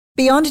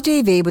Beyond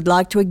DV would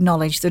like to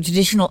acknowledge the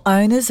traditional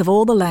owners of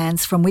all the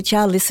lands from which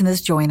our listeners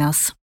join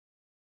us.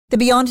 The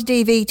Beyond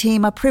DV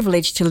team are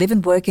privileged to live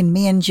and work in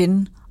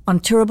Meanjin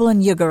on Turrbal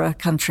and Yugara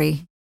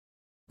country.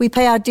 We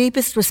pay our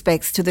deepest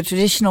respects to the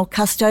traditional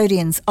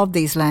custodians of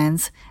these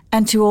lands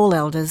and to all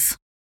elders.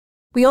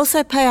 We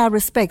also pay our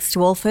respects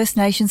to all First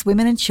Nations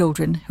women and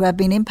children who have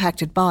been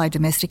impacted by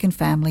domestic and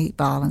family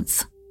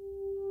violence.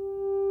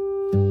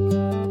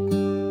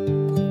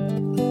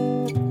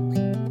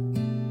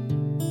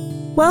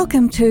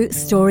 Welcome to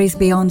Stories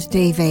Beyond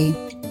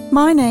DV.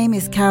 My name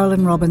is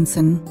Carolyn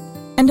Robinson,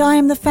 and I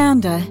am the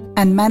founder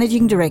and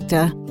managing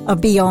director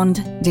of Beyond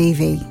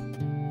DV.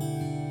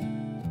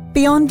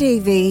 Beyond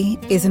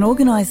DV is an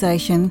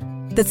organisation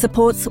that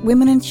supports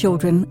women and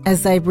children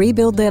as they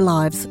rebuild their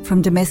lives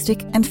from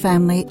domestic and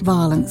family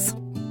violence.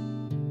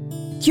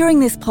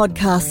 During this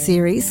podcast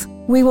series,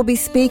 we will be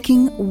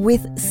speaking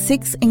with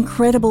 6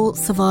 incredible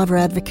survivor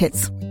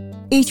advocates,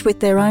 each with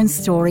their own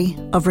story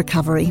of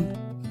recovery.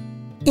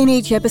 In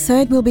each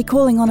episode, we'll be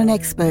calling on an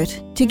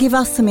expert to give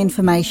us some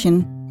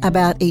information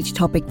about each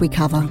topic we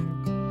cover.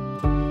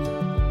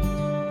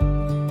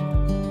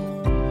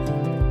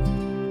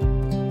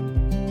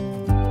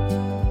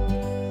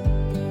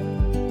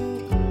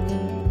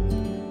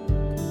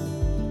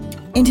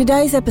 In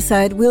today's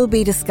episode, we'll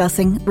be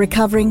discussing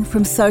recovering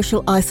from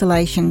social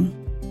isolation.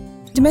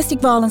 Domestic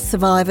violence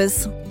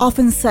survivors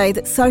often say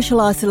that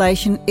social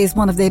isolation is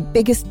one of their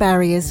biggest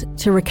barriers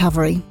to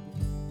recovery.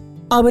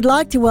 I would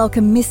like to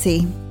welcome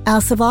Missy,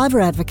 our survivor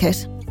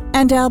advocate,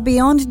 and our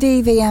Beyond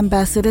DV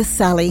ambassador,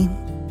 Sally,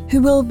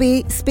 who will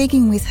be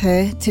speaking with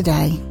her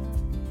today.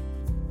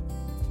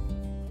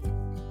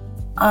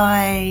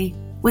 I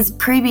was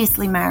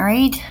previously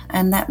married,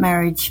 and that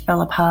marriage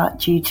fell apart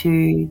due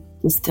to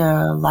just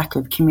a lack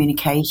of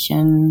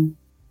communication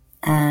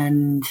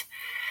and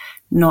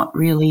not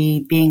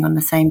really being on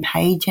the same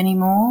page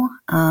anymore.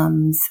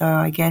 So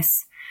I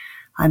guess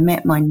I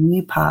met my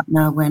new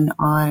partner when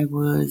I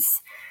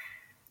was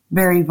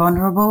very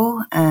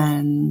vulnerable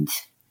and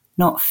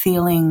not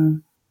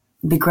feeling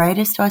the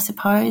greatest, I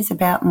suppose,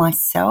 about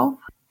myself.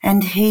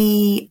 And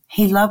he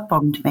love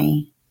bombed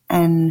me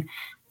and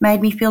made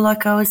me feel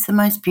like I was the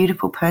most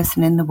beautiful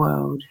person in the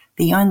world,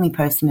 the only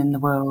person in the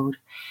world.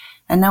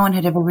 And no one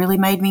had ever really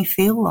made me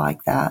feel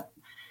like that.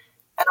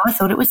 And I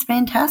thought it was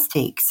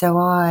fantastic. So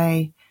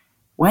I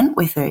went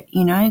with it,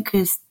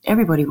 because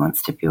everybody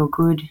wants to feel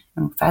good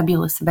and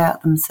fabulous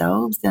about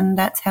themselves. And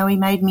that's how he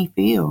made me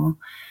feel.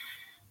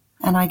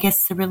 And I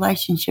guess the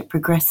relationship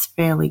progressed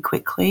fairly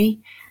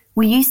quickly.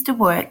 We used to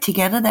work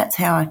together. That's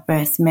how I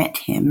first met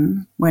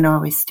him when I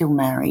was still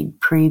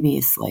married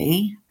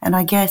previously. And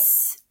I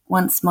guess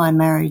once my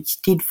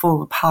marriage did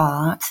fall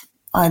apart,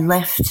 I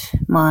left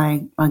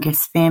my,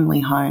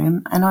 family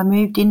home and I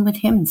moved in with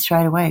him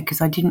straight away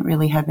because I didn't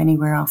really have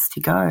anywhere else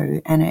to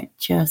go. And it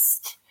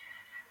just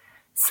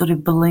sort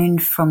of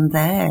ballooned from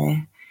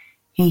there.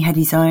 He had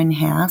his own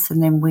house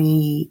and then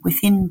we,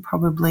 within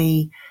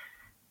probably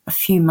a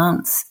few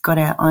months, got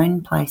our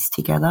own place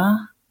together.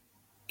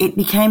 It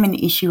became an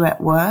issue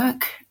at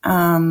work,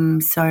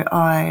 so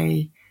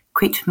I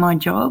quit my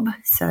job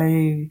so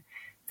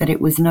that it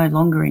was no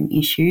longer an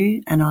issue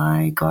and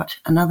I got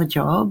another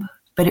job.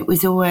 But it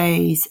was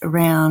always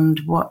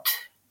around what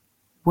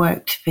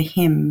worked for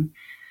him.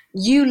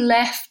 You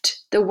left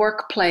the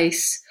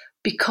workplace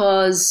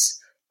because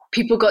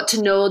people got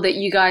to know that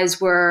you guys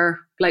were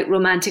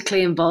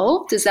romantically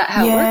involved? Is that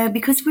how it worked? Yeah,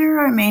 because we were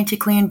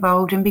romantically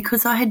involved and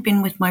because I had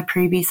been with my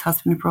previous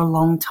husband for a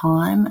long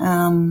time,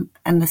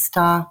 and the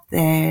staff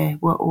there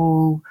were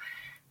all,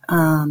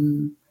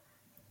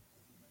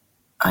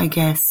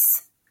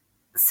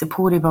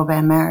 supportive of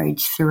our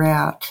marriage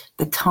throughout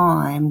the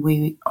time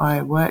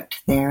I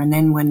worked there. And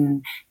then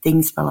when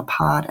things fell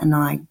apart and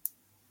I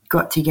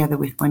got together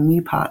with my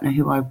new partner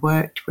who I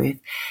worked with,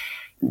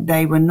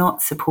 they were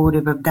not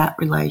supportive of that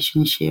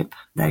relationship.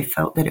 They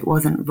felt that it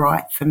wasn't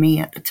right for me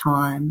at the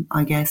time,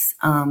 I guess,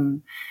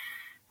 and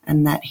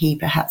that he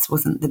perhaps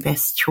wasn't the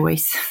best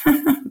choice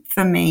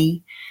for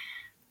me.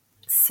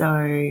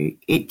 So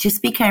it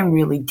just became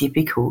really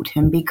difficult.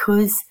 And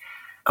because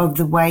of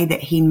the way that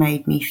he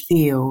made me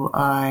feel,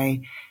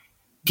 I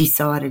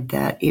decided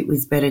that it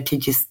was better to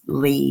just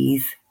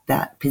leave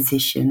that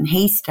position.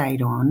 He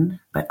stayed on,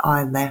 but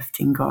I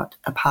left and got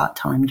a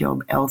part-time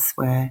job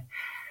elsewhere.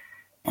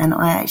 And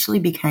I actually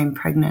became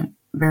pregnant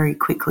very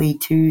quickly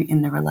too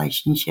in the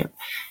relationship.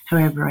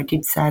 However, I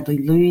did sadly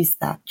lose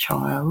that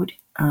child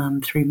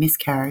through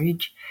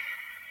miscarriage.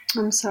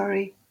 I'm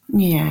sorry.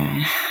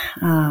 Yeah.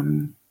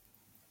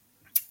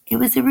 It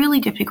was a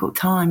really difficult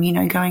time,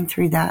 going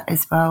through that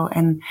as well.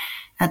 And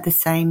at the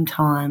same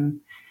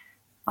time,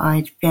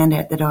 I found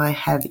out that I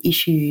have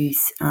issues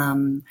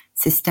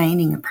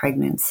sustaining a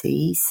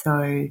pregnancy.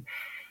 So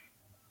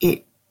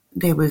it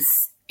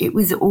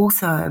was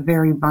also a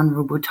very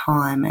vulnerable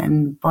time.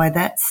 And by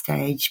that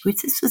stage,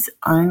 which this was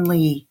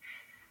only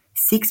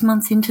 6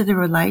 months into the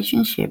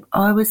relationship,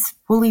 I was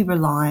fully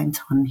reliant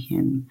on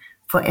him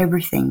for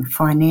everything,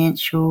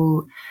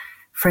 financial,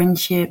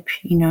 friendship,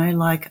 you know,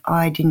 like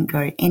I didn't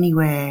go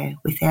anywhere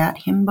without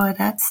him by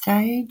that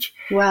stage.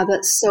 Wow,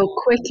 that's so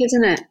quick,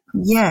 isn't it?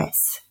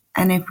 Yes.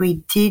 And if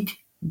we did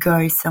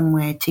go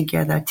somewhere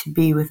together to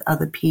be with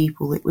other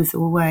people, it was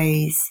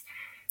always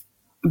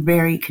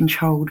very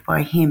controlled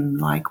by him,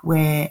 like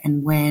where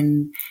and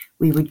when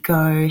we would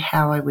go,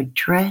 how I would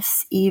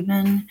dress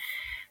even.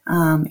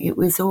 It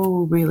was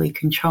all really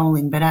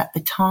controlling. But at the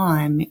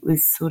time, it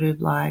was sort of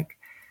like,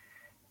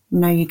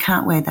 no, you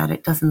can't wear that.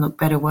 It doesn't look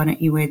better. Why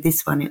don't you wear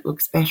this one? It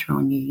looks better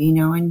on you, you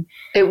know? And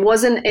it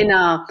wasn't in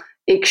a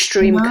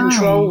extreme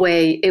control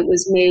way. It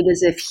was made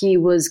as if he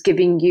was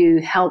giving you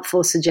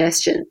helpful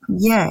suggestion.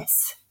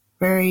 Yes,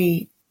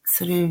 very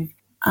sort of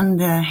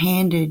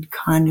underhanded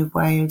kind of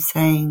way of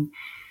saying,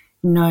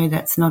 no,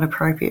 that's not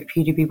appropriate for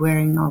you to be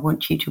wearing. I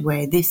want you to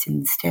wear this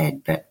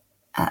instead. But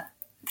at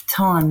the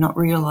time, not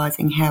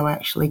realising how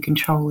actually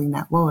controlling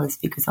that was,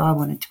 because I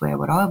wanted to wear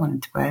what I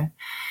wanted to wear,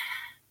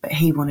 but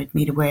he wanted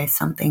me to wear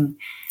something.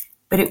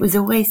 But it was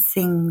always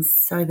things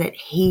so that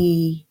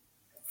he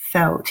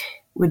felt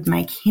would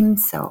make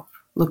himself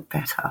look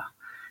better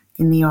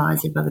in the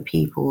eyes of other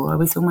people. I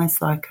was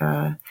almost like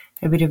a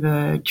bit of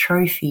a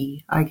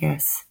trophy, I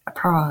guess, a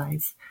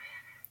prize.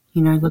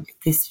 You know, look at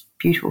this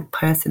beautiful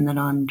person that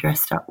I'm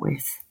dressed up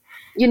with.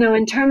 You know,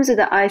 in terms of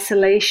the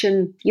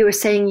isolation, you were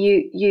saying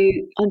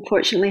you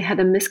unfortunately had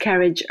a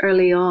miscarriage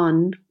early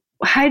on.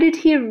 How did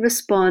he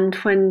respond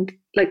when,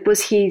 like,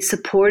 was he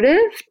supportive?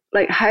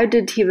 Like, how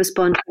did he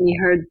respond when he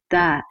heard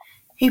that?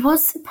 He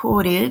was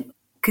supportive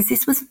because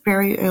this was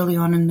very early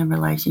on in the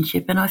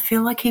relationship, and I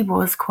feel like he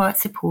was quite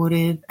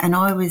supportive, and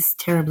I was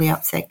terribly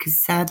upset because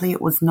sadly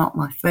it was not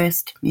my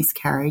first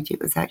miscarriage.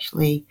 It was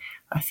actually,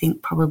 I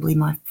think, probably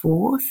my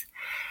fourth.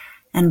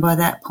 And by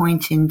that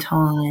point in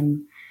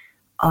time,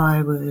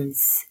 I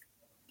was,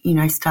 you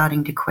know,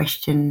 starting to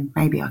question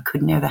maybe I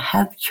could never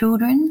have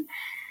children.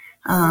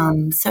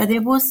 So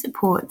there was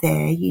support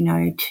there, you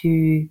know,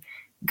 to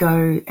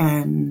go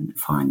and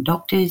find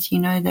doctors, you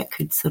know, that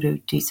could sort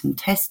of do some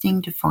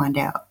testing to find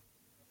out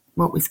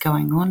what was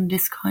going on,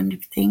 this kind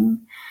of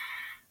thing.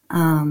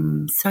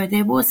 So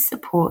there was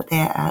support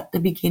there at the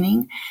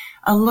beginning.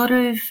 A lot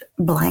of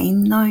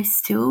blame, though,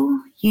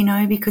 still, you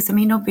know, because, I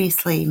mean,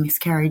 obviously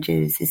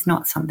miscarriages is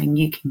not something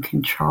you can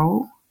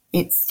control.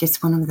 It's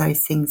just one of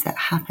those things that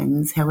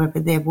happens. However,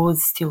 there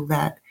was still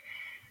that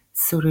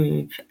sort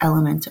of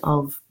element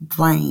of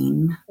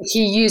blame.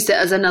 He used it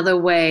as another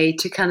way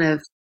to kind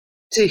of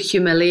to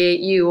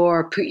humiliate you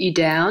or put you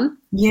down.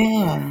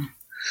 Yeah.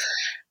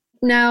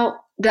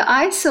 Now, the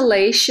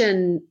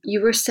isolation,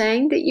 you were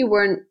saying that you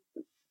weren't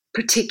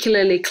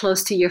particularly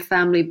close to your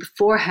family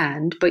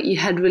beforehand, but you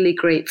had really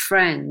great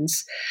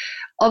friends.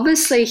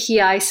 Obviously, he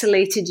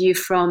isolated you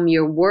from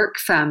your work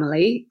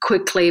family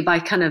quickly by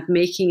kind of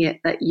making it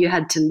that you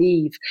had to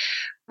leave.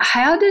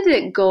 How did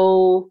it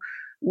go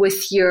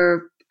with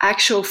your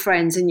actual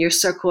friends and your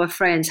circle of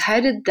friends? How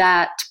did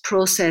that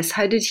process,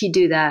 how did he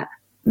do that?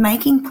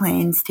 Making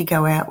plans to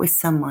go out with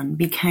someone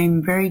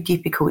became very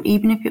difficult,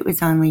 even if it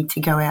was only to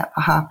go out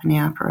for half an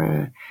hour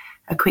for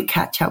a quick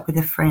catch up with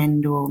a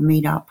friend or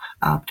meet up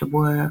after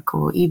work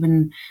or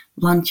even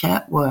lunch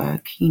at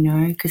work, you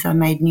know, because I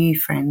made new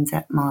friends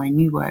at my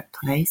new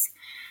workplace.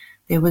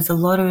 There was a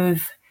lot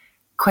of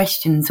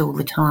questions all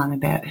the time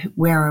about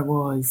where I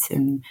was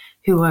and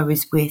who I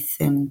was with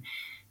and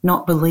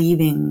not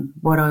believing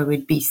what I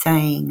would be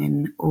saying,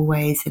 and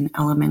always an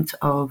element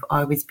of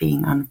I was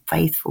being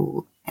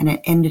unfaithful, and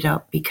it ended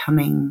up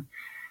becoming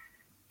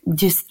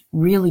just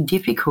really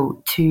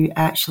difficult to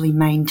actually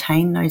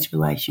maintain those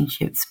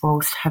relationships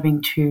whilst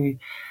having to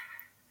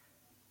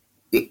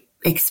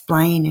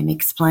explain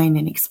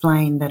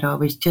that I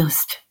was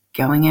just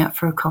going out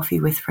for a coffee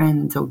with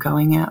friends or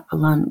going out for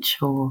lunch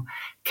or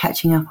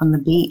catching up on the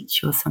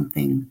beach or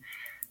something.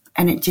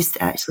 And it just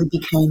actually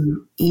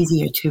became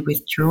easier to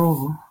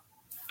withdraw.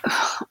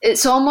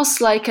 It's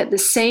almost like at the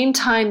same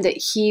time that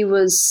he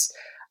was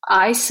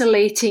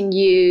isolating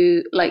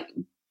you, like,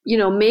 you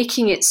know,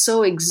 making it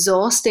so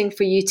exhausting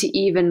for you to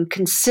even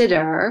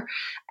consider,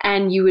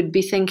 and you would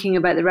be thinking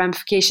about the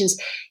ramifications,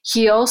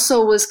 he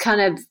also was kind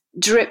of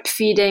drip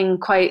feeding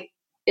quite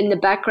in the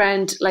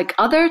background, like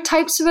other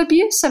types of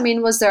abuse. I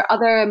mean, was there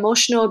other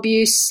emotional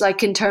abuse,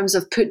 like in terms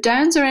of put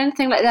downs or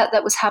anything like that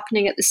that was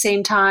happening at the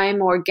same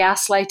time, or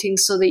gaslighting,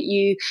 so that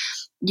you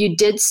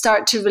did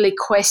start to really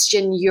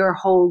question your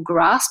whole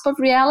grasp of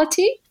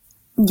reality?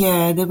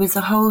 Yeah, there was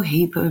a whole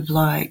heap of,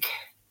 like,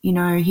 you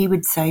know, he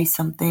would say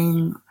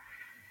something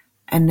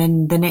and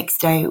then the next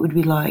day it would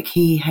be like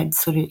he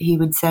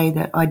would say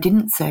that I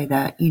didn't say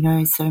that, you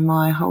know, so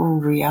my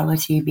whole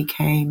reality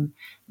became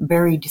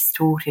very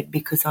distorted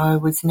because I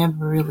was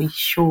never really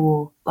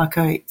sure. Like,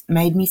 it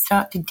made me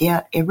start to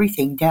doubt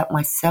everything, doubt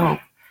myself,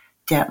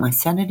 doubt my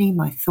sanity,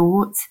 my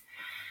thoughts,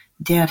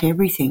 doubt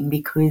everything,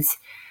 because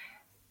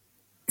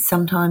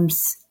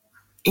sometimes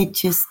it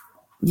just,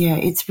 yeah,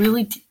 it's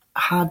really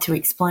hard to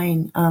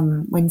explain.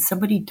 When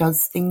somebody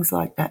does things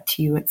like that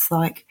to you, it's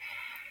like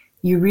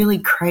you're really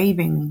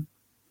craving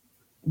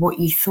what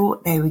you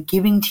thought they were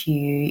giving to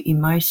you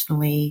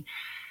emotionally,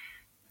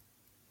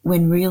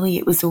 when really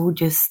it was all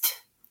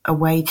just a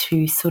way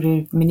to sort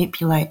of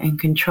manipulate and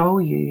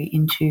control you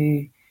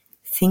into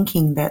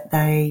thinking that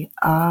they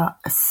are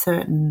a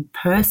certain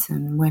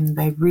person when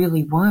they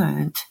really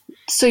weren't.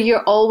 So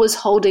you're always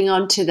holding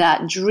on to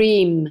that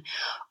dream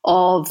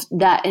of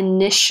that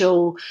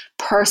initial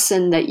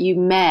person that you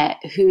met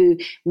who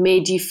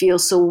made you feel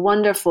so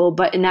wonderful,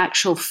 but in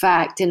actual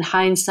fact, in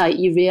hindsight,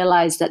 you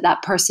realize that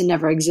that person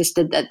never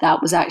existed,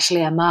 that was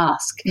actually a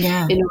mask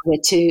in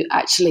order to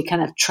actually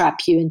kind of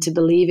trap you into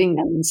believing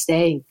them and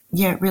staying.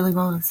 Yeah, it really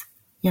was.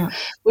 Yeah.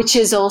 Which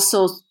is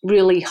also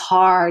really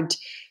hard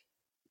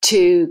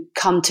to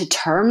come to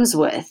terms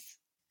with.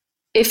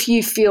 If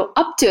you feel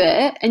up to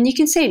it, and you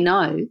can say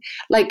no,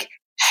 like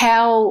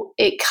how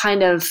it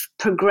kind of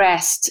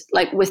progressed,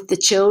 like with the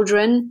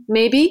children,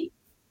 maybe?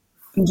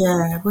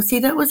 Yeah, well, see,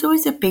 that was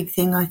always a big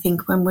thing, I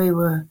think, when we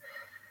were,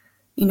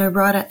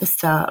 right at the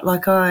start.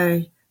 Like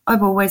I've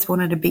always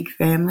wanted a big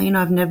family, and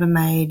I've never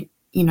made,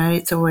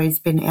 it's always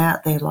been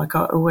out there. Like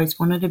I always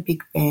wanted a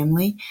big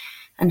family,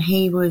 and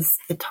he was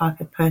the type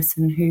of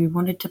person who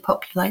wanted to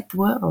populate the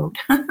world.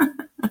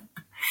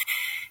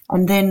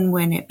 And then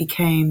when it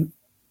became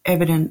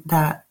evident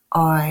that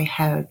I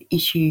have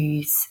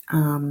issues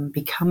not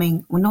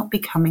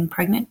becoming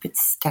pregnant, but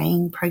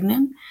staying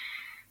pregnant,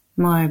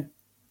 my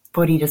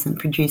body doesn't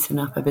produce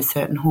enough of a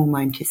certain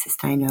hormone to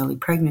sustain early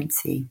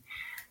pregnancy.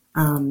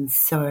 I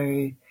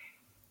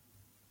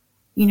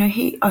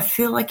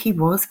feel like he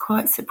was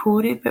quite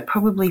supportive, but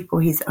probably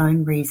for his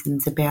own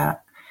reasons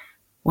about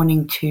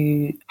wanting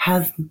to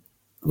have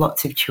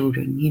lots of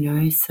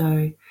children,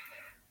 So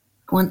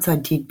once I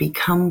did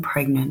become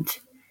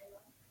pregnant,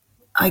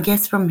 I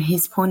guess from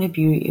his point of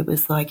view, it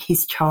was like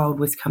his child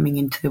was coming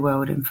into the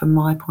world. And from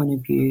my point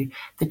of view,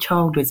 the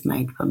child was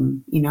made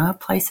from, a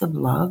place of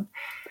love.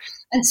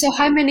 And so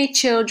how many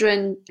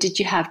children did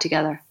you have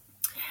together?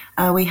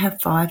 We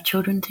have 5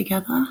 children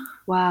together.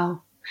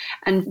 Wow.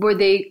 And were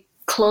they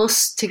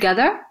close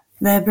together?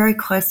 They're very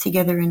close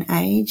together in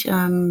age,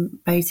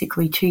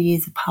 basically 2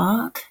 years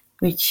apart,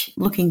 which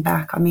looking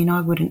back, I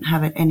wouldn't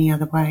have it any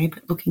other way,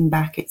 but looking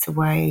back, it's a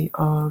way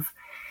of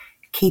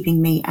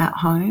keeping me at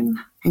home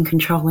and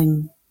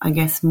controlling, I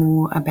guess,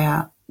 more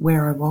about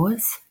where I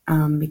was,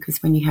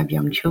 because when you have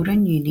young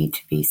children, you need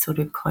to be sort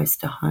of close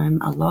to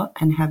home a lot,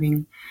 and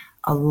having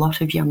a lot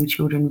of young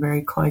children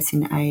very close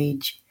in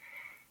age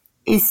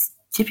is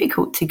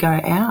difficult to go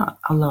out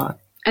a lot.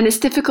 And it's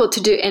difficult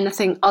to do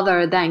anything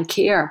other than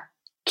care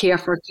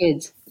for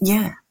kids.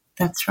 Yeah,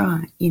 that's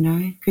right,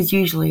 because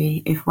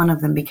usually if one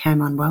of them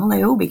became unwell,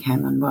 they all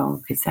became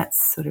unwell, because that's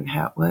sort of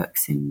how it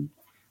works. And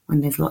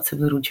when there's lots of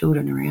little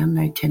children around,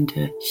 they tend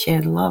to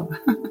share the love.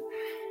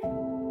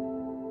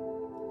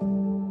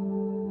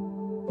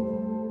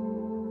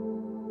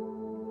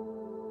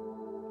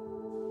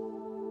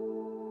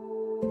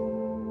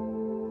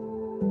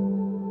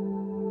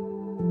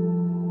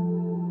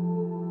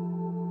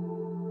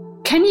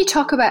 Can you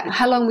talk about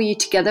how long were you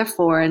together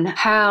for and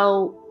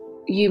how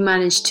you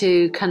managed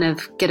to kind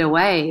of get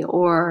away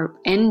or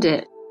end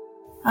it?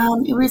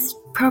 It was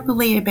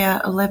probably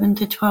about 11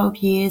 to 12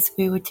 years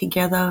we were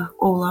together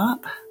all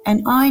up.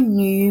 And I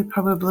knew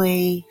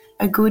probably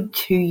a good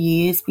 2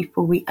 years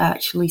before we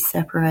actually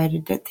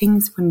separated that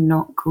things were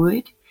not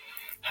good.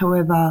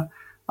 However,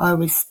 I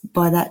was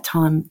by that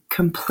time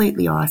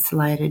completely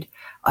isolated.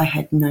 I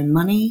had no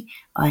money.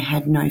 I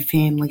had no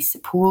family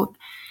support.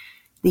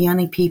 The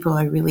only people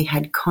I really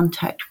had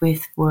contact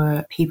with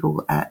were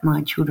people at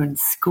my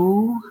children's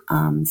school.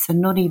 So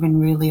not even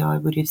really, I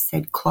would have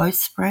said,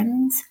 close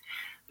friends.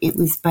 It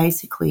was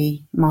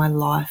basically my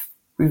life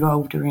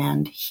revolved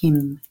around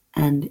him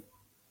and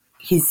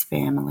his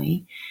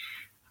family.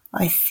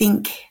 I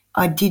think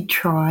I did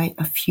try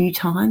a few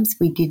times.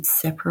 We did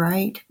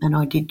separate and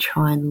I did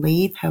try and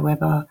leave.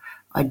 However,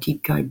 I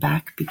did go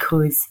back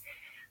because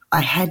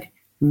I had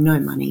no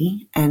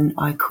money and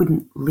I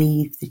couldn't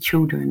leave the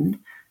children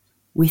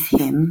with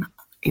him.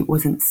 It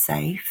wasn't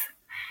safe.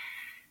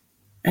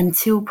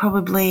 Until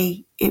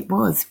probably it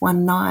was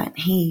one night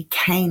he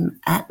came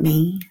at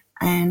me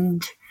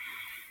and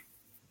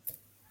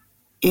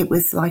it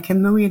was like a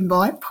million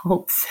light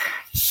bulbs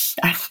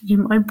shattered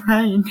in my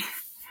brain.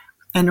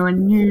 And I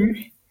knew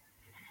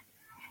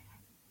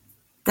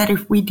that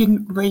if we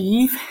didn't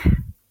leave,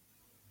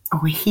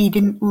 or he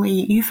didn't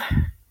leave,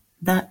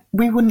 that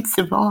we wouldn't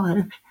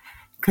survive,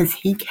 because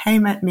he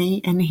came at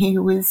me and he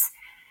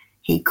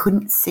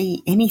couldn't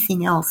see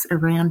anything else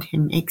around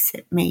him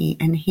except me,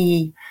 and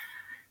he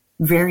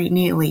very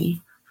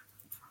nearly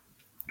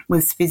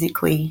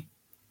physically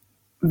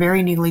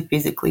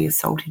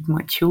assaulted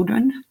my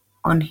children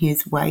on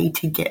his way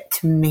to get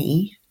to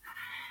me.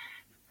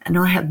 And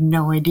I have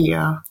no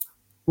idea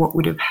what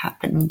would have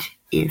happened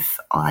if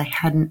I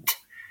hadn't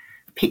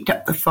picked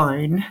up the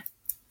phone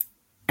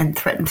and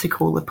threatened to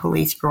call the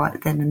police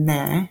right then and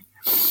there.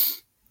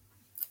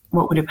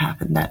 What would have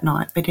happened that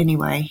night? But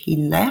anyway, he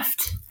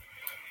left.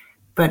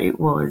 But it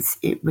was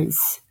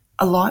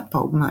a light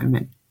bulb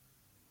moment,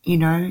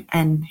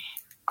 and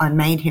I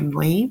made him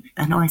leave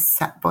and I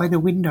sat by the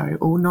window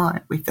all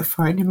night with the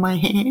phone in my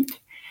hand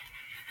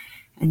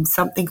and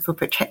something for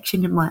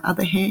protection in my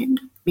other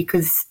hand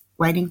because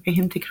waiting for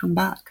him to come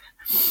back.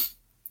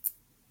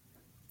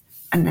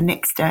 And the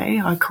next day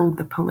I called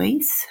the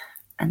police,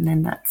 and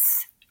then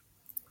that's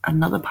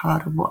another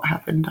part of what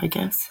happened, I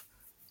guess.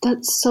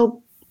 That's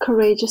so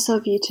courageous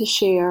of you to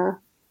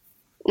share.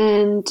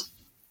 And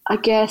I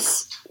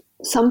guess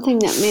something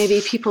that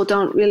maybe people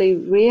don't really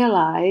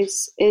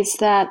realize is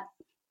that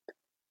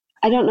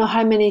I don't know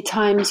how many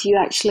times you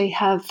actually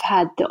have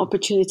had the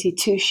opportunity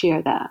to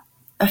share that.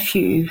 A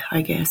few,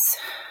 I guess.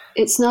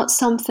 It's not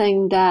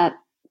something that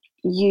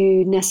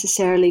you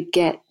necessarily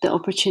get the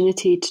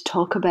opportunity to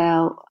talk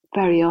about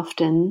very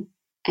often,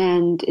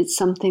 and it's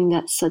something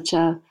that's such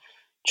a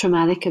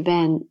traumatic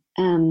event.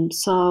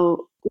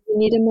 So, do you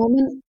need a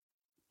moment?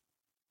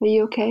 Are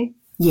you okay?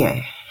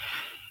 Yeah.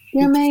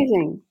 You're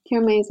amazing.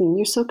 You're amazing.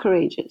 You're so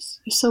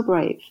courageous. You're so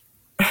brave.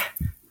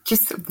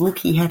 Just the look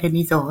he had in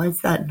his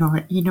eyes that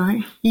night, you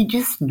know, you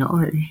just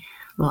know,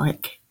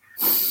 like,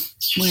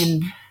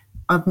 when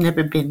I've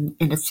never been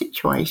in a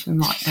situation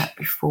like that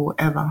before,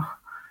 ever,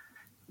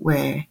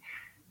 where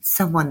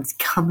someone's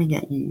coming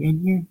at you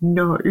and you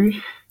know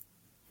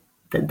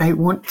that they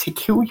want to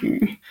kill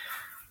you,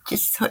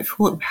 just so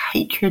full of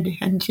hatred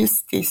and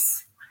just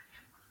this,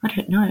 I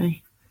don't know,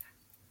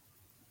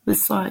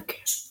 it's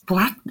like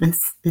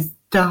blackness is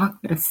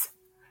darkness.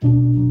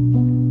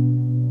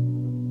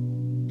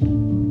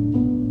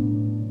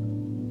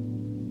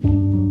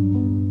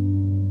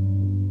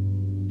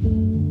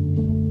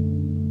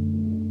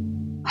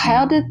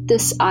 How did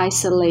this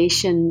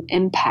isolation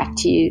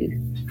impact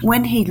you?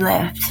 When he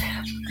left,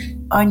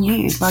 I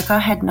knew, like, I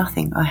had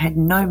nothing. I had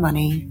no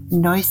money,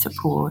 no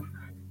support.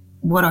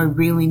 What I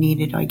really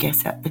needed, I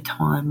guess, at the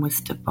time was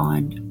to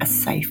find a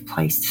safe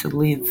place to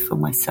live for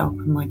myself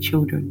and my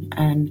children.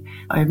 And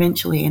I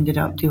eventually ended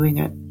up doing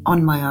it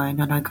on my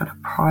own, and I got a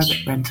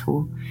private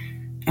rental.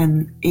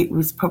 And it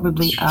was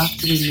probably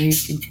after we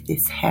moved into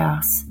this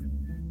house,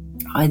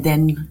 I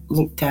then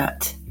looked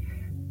at,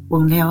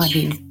 well, now I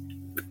need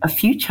a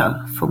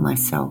future for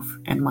myself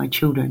and my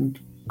children.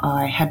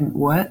 I hadn't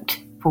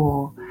worked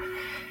for,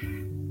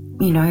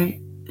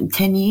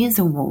 10 years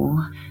or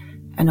more.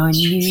 And I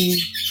knew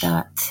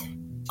that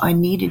I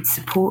needed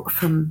support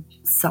from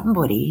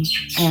somebody,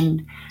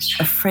 and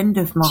a friend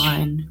of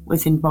mine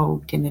was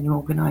involved in an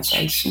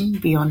organisation,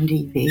 Beyond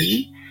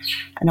DV,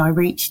 and I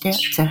reached out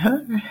to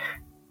her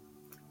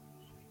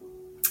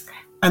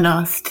and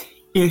asked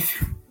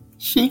if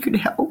she could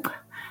help,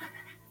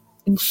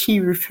 and she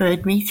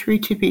referred me through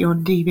to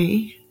Beyond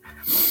DV,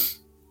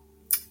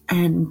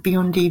 and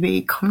Beyond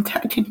DV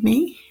contacted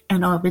me,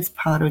 and I was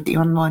part of the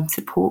online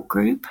support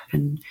group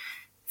and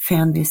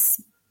found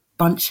this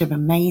bunch of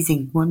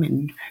amazing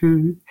women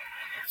who,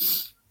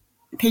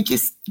 they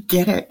just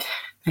get it.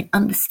 They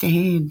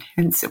understand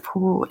and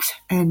support,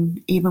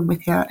 and even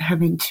without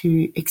having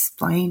to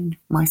explain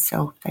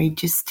myself, they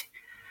just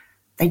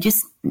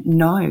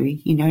know,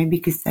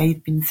 because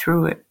they've been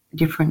through it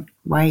different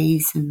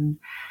ways and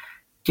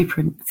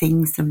different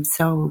things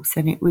themselves.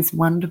 And it was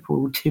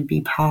wonderful to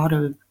be part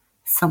of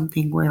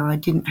something where I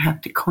didn't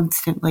have to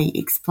constantly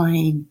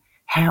explain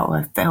how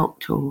I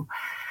felt or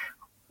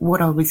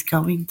what I was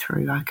going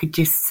through. I could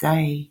just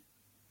say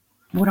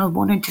what I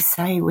wanted to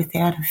say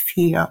without a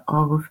fear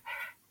of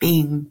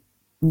being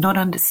not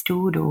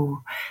understood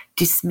or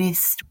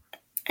dismissed.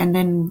 And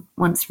then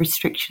once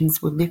restrictions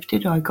were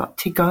lifted, I got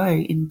to go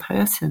in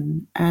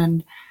person,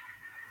 and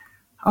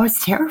I was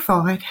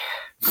terrified.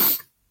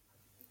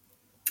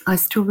 I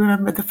still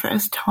remember the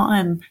first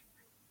time,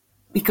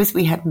 because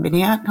we hadn't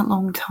been out in a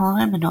long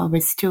time, and I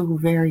was still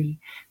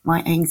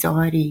my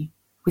anxiety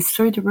was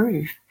through the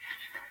roof.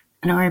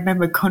 And I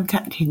remember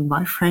contacting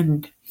my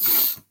friend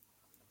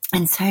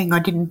and saying I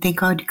didn't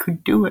think I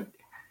could do it.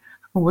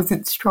 I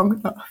wasn't strong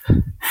enough.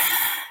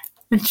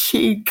 And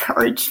she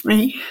encouraged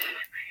me,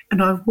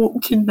 and I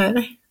walked in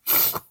there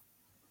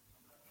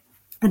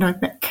and I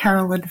met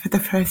Carolyn for the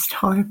first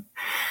time,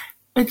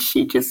 and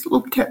she just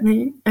looked at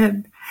me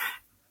and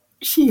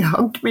she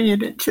hugged me,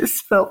 and it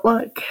just felt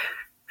like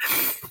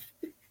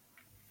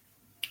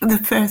the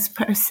first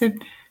person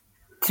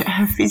to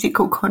have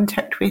physical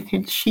contact with,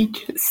 and she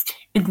just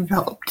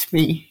enveloped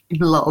me in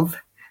love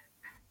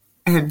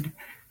and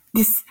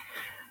this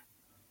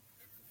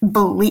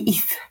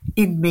belief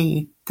in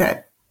me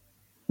that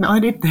I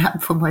didn't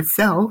have for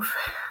myself.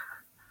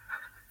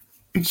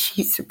 And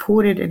she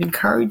supported and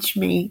encouraged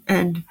me,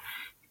 and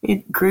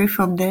it grew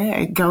from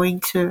there, going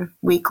to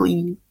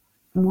weekly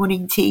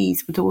morning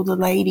teas with all the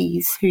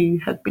ladies who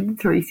have been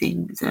through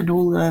things and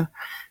all the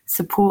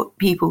support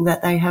people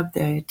that they have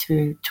there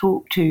to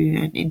talk to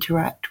and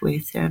interact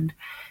with. And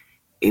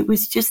it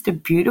was just a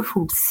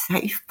beautiful,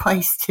 safe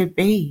place to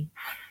be,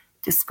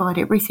 despite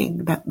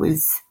everything that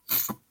was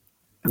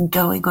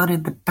going on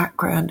in the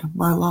background of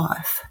my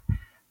life.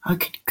 I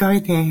could go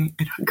there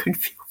and I could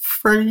feel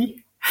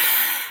free.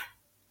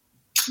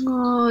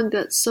 Oh,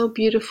 that's so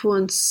beautiful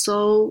and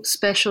so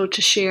special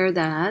to share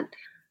that.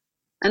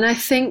 And I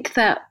think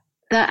that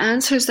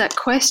answers that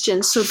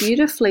question so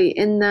beautifully,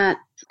 in that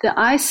the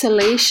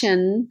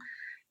isolation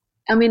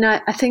I mean,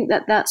 I think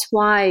that that's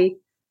why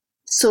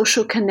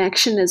social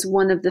connection is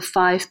one of the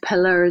 5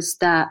 pillars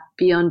that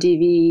Beyond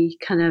DV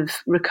kind of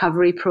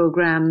recovery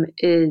program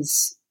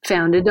is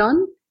founded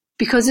on,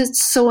 because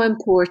it's so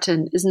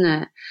important, isn't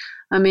it?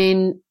 I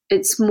mean,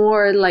 it's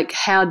more like,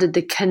 how did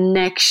the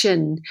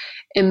connection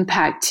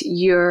impact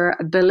your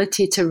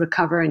ability to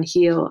recover and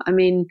heal? I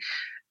mean,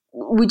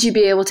 would you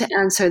be able to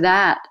answer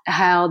that,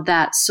 how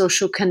that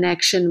social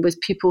connection with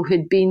people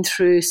who'd been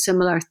through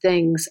similar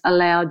things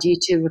allowed you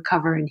to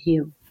recover and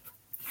heal?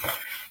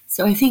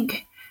 So I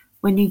think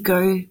when you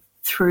go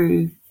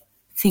through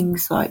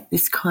things like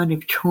this kind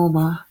of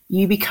trauma,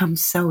 you become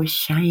so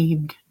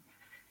ashamed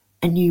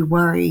and you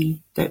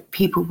worry that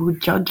people will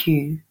judge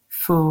you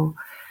for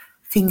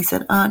things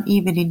that aren't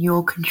even in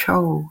your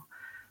control.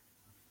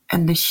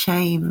 And the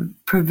shame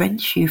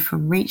prevents you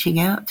from reaching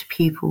out to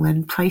people,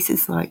 and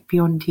places like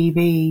Beyond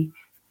DV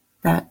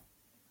that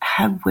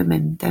have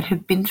women that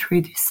have been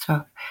through this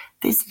stuff.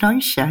 There's no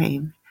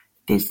shame.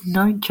 There's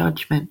no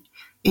judgment.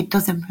 It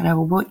doesn't matter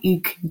what you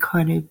can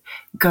kind of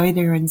go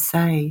there and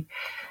say.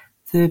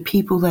 The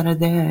people that are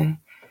there,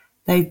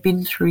 they've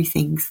been through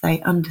things.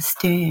 They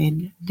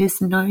understand. There's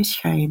no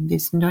shame.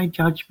 There's no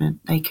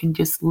judgment. They can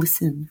just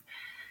listen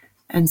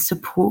and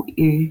support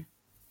you.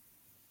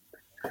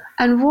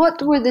 And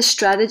what were the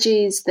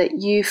strategies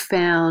that you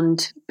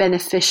found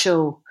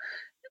beneficial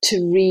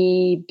to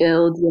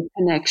rebuild your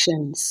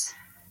connections?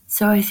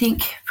 So I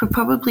think for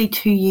probably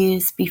 2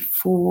 years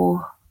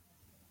before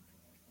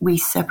we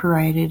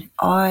separated,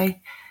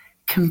 I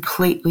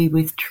completely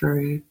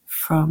withdrew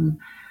from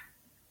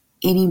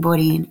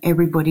anybody and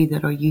everybody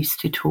that I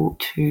used to talk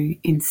to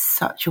in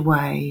such a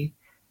way,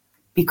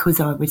 because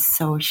I was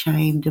so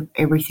ashamed of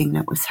everything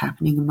that was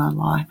happening in my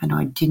life, and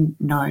I didn't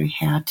know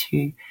how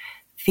to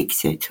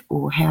fix it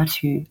or how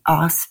to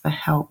ask for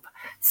help.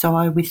 So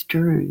I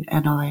withdrew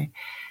and I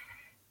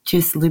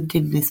just lived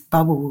in this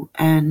bubble.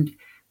 And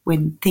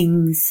when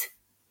things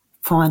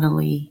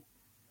finally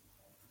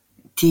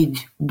did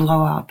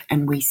blow up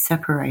and we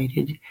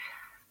separated,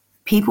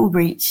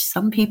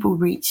 some people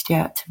reached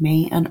out to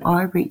me and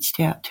I reached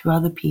out to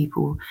other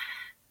people.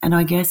 And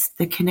I guess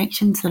the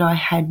connections that I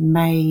had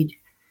made,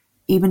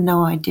 even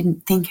though I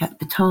didn't think at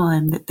the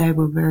time that they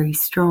were very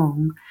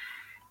strong,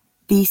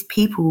 these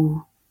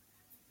people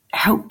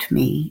helped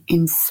me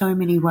in so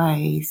many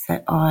ways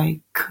that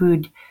I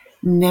could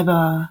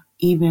never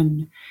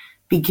even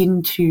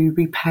begin to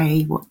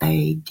repay what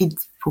they did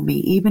for me,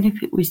 even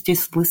if it was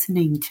just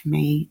listening to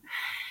me.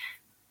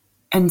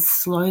 And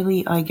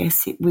slowly, I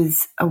guess it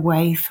was a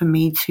way for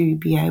me to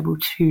be able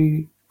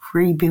to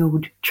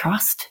rebuild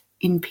trust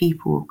in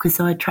people, because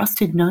I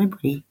trusted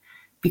nobody,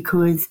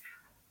 because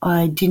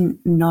I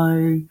didn't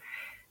know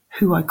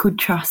who I could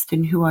trust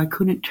and who I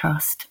couldn't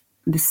trust.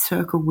 The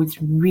circle was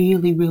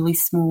really, really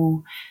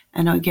small.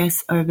 And I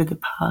guess over the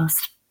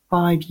past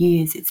 5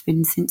 years, it's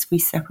been since we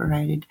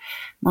separated,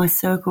 my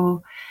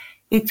circle,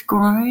 it's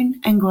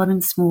grown and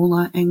gotten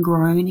smaller and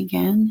grown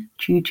again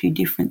due to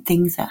different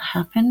things that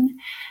happen.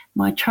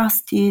 My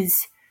trust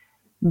is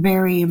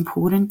very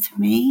important to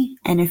me.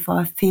 And if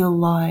I feel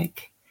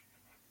like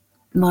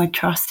my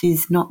trust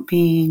is not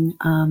being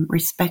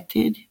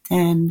respected,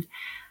 then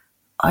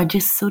I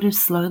just sort of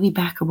slowly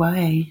back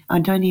away. I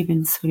don't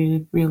even sort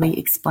of really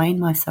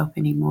explain myself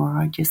anymore.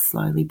 I just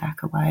slowly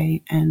back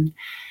away. And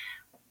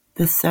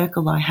the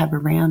circle I have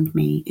around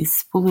me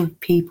is full of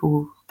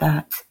people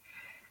that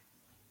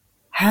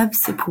have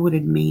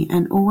supported me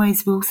and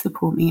always will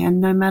support me.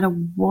 And no matter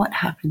what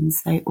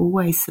happens, they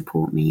always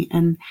support me.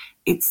 And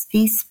it's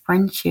these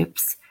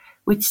friendships,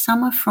 which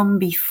some are from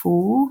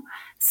before,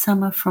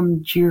 some are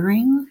from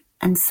during,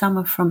 and some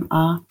are from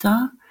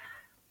after,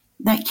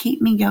 that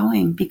keep me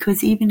going.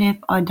 Because even if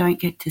I don't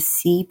get to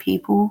see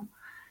people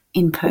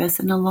in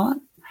person a lot,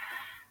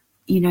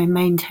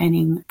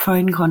 maintaining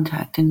phone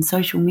contact and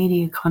social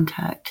media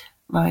contact,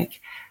 like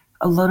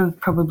a lot of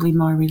probably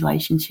my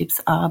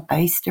relationships are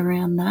based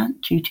around that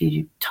due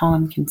to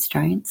time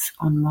constraints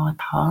on my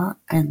part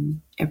and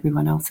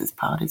everyone else's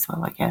part as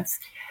well, I guess.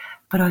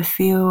 But I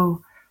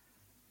feel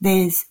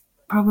there's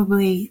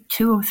probably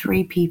 2 or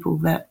 3 people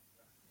that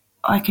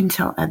I can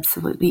tell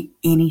absolutely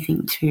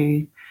anything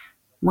to.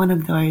 One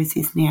of those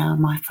is now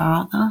my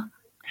father,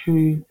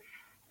 who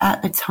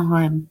at the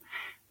time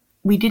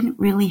we didn't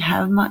really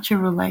have much of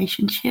a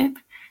relationship,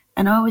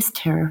 and I was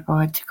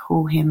terrified to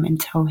call him and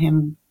tell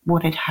him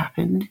what had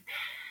happened.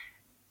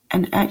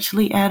 And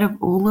actually, out of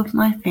all of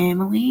my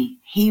family,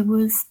 he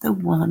was the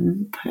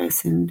one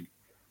person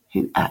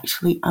who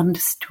actually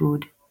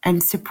understood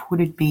and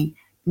supported me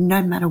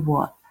no matter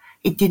what.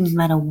 It didn't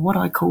matter what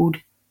I called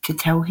to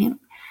tell him.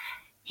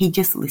 He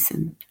just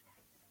listened.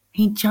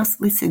 He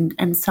just listened,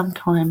 and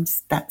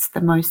sometimes that's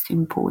the most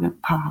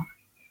important part.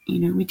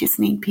 We just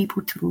need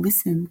people to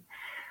listen.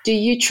 Do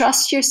you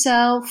trust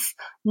yourself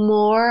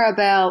more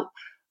about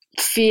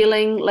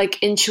feeling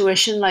like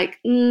intuition, like,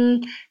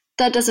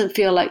 that doesn't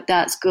feel like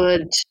that's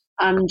good,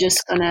 I'm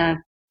just going to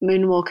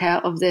moonwalk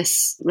out of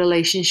this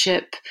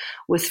relationship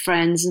with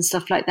friends and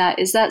stuff like that.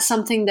 Is that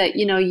something that,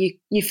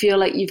 you feel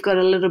like you've got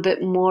a little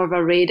bit more of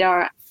a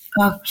radar?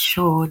 Oh,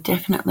 sure,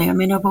 definitely. I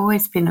mean, I've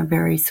always been a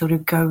very sort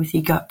of go with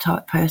your gut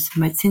type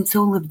person, but since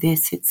all of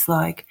this, it's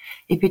like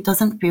if it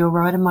doesn't feel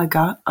right in my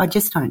gut, I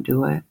just don't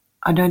do it.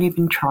 I don't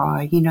even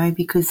try,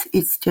 because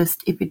it's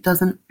just if it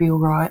doesn't feel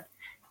right,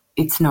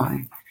 it's no,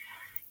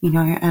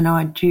 and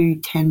I do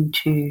tend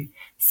to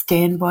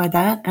stand by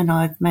that, and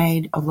I've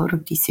made a lot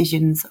of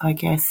decisions, I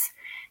guess,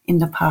 in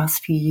the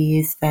past few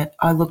years that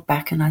I look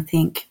back and I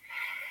think,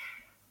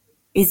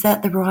 is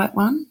that the right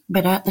one?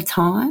 But at the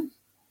time,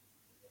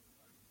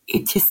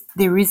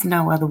 there is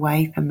no other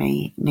way for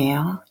me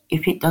now.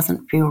 If it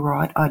doesn't feel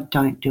right, I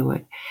don't do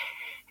it.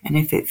 And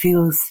if it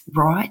feels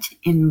right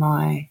in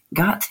my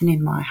gut and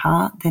in my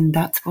heart, then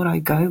that's what I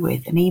go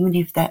with. And even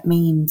if that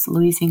means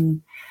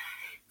losing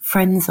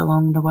friends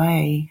along the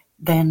way,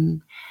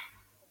 then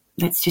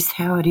that's just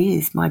how it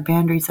is. My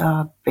boundaries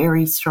are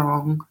very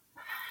strong.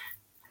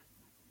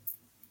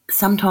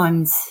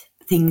 Sometimes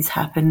things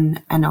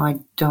happen and I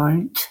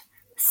don't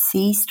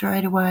see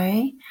straight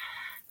away,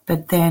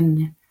 but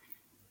then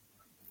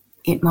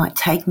it might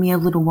take me a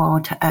little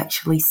while to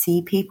actually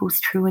see people's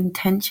true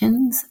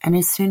intentions. And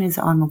as soon as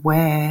I'm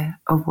aware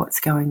of what's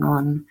going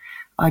on,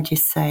 I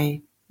just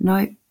say,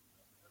 no.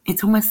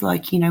 It's almost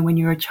like, when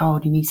you're a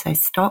child and you say,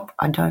 stop,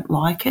 I don't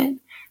like it.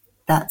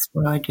 That's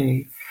what I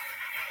do.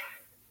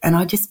 And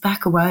I just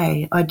back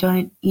away. I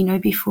don't,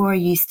 before I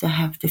used to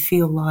have to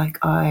feel like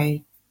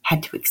I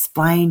had to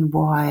explain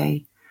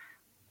why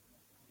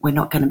we're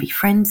not going to be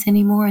friends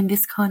anymore and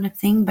this kind of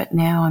thing. But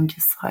now I'm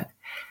just like,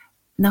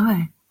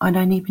 no, I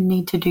don't even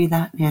need to do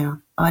that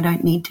now. I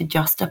don't need to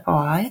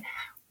justify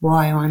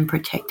why I'm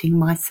protecting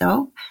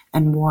myself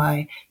and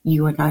why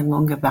you are no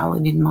longer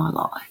valid in my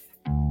life.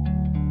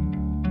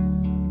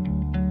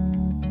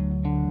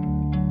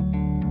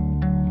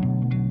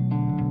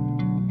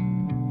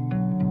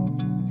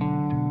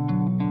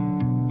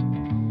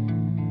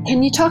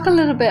 Can you talk a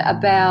little bit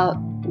about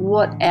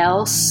what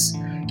else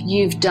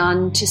you've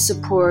done to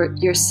support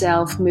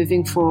yourself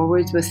moving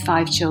forward with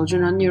 5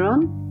 children on your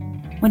own?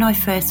 When I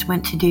first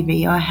went to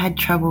DV, I had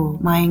trouble.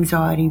 My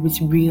anxiety was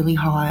really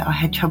high. I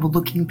had trouble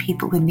looking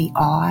people in the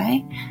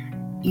eye.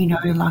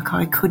 Like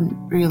I couldn't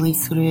really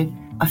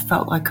I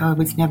felt like I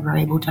was never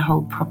able to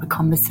hold proper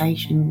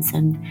conversations.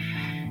 And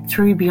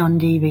through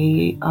Beyond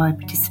DV, I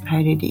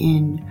participated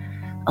in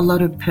a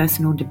lot of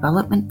personal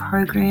development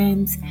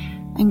programs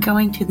and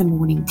going to the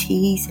morning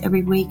teas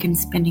every week and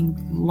spending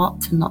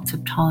lots and lots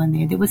of time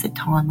there. There was a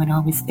time when I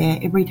was there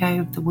every day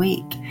of the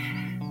week,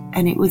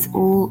 and it was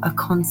all a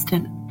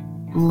constant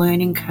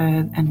learning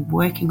curve and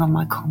working on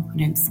my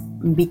confidence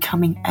and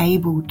becoming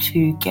able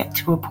to get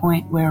to a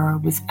point where I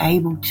was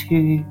able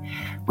to,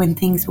 when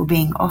things were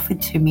being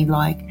offered to me,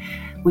 like,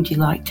 would you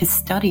like to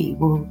study?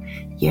 Well,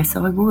 yes,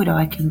 I would.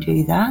 I can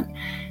do that.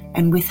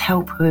 And with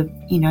help of,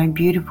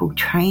 beautiful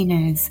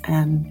trainers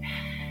and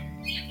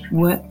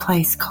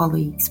workplace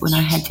colleagues, when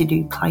I had to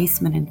do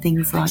placement and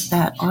things like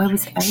that, I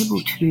was able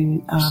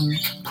to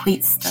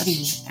complete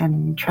study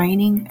and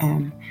training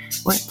and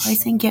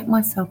workplace and get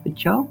myself a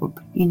job,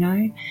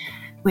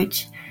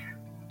 which,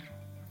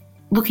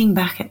 looking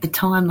back at the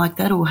time, like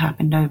that all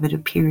happened over the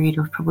period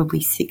of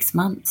probably 6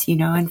 months,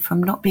 and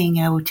from not being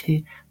able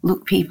to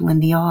look people in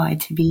the eye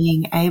to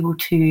being able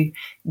to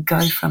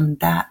go from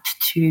that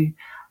to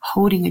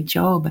holding a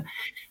job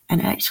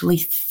and actually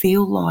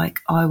feel like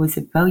I was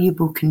a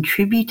valuable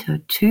contributor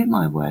to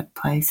my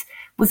workplace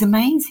was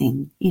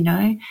amazing.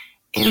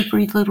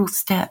 Every little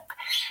step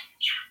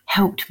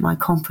helped my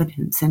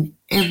confidence, and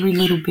every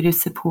little bit of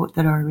support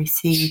that I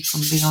received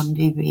from Beyond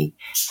DV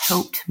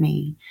helped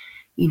me,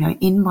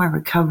 in my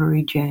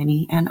recovery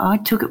journey. And I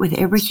took it with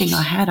everything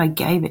I had. I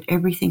gave it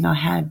everything I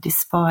had,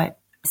 despite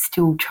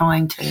still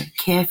trying to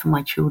care for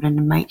my children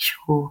and make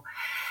sure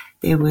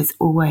there was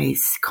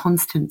always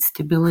constant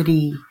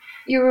stability.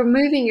 You were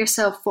moving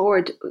yourself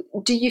forward.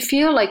 Do you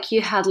feel like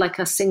you had like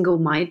a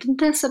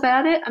single-mindedness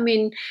about it? I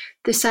mean,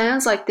 this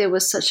sounds like there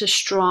was such a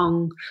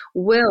strong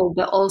will,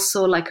 but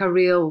also like a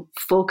real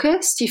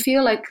focus. Do you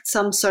feel like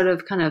some sort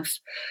of kind of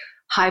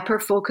hyper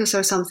focus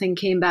or something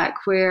came back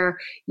where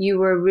you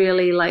were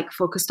really like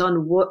focused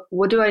on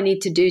what do I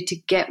need to do to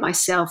get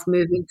myself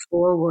moving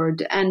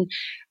forward? And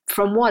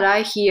from what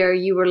I hear,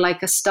 you were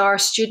like a star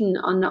student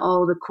on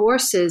all the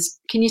courses.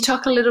 Can you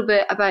talk a little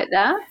bit about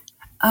that?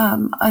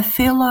 I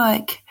feel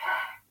like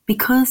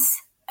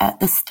because at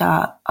the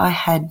start I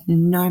had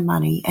no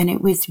money and it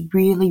was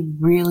really,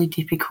 really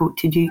difficult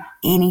to do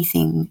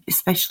anything,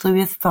 especially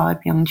with 5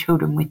 young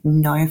children with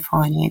no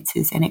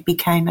finances, and it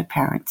became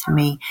apparent to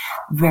me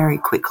very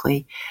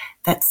quickly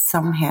that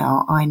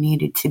somehow I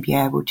needed to be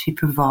able to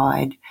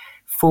provide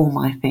for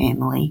my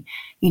family,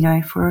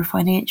 for a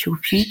financial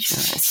future,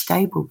 a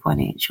stable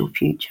financial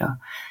future.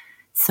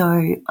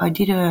 So I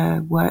did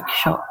a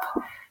workshop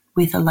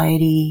with a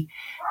lady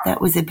that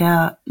was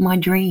about my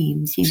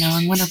dreams,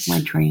 and one of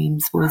my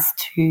dreams was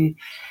to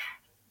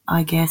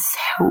I guess,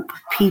 help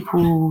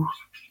people,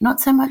 not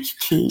so much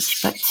teach,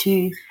 but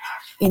to,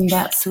 in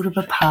that sort of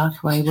a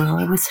pathway where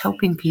I was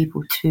helping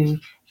people to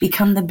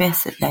become the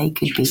best that they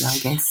could be, I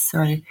guess.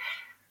 So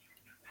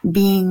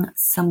being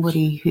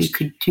somebody who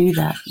could do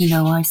that,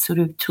 I sort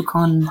of took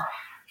on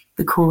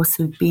the course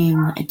of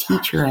being a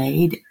teacher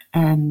aide,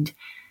 and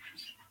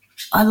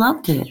I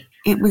loved it.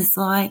 It was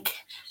like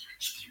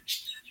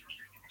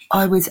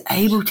I was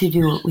able to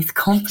do it with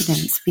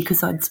confidence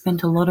because I'd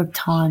spent a lot of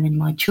time in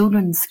my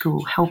children's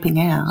school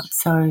helping out.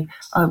 So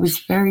I was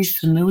very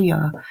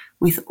familiar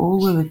with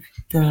all of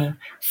the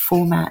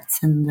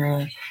formats and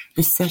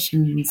the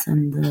sessions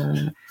and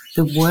the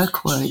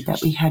workload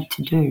that we had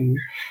to do.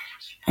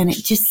 And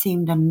it just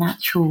seemed a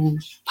natural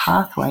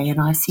pathway,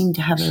 and I seemed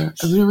to have a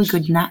really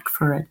good knack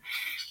for it.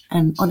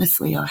 And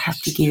honestly, I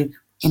have to give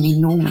an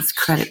enormous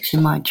credit to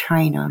my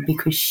trainer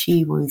because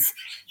she was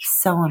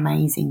so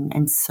amazing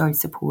and so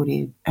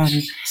supportive.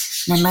 And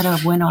no matter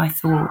when I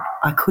thought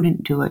I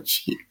couldn't do it,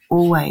 she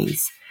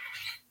always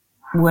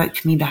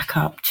worked me back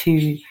up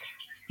to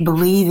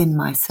believe in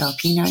myself.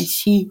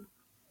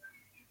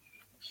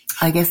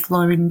 I guess,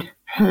 loaned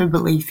her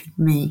belief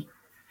in me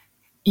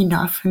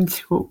enough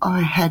until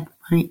I had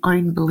my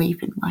own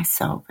belief in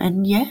myself.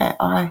 And yeah,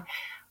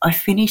 I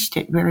finished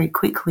it very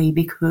quickly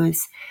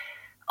because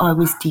I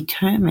was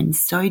determined,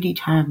 so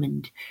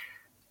determined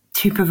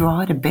to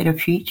provide a better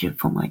future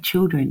for my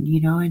children,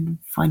 and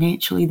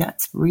financially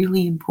that's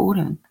really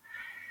important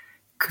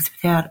because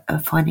without a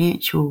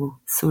financial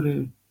sort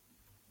of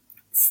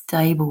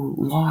stable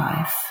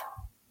life,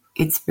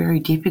 it's very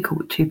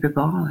difficult to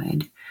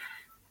provide.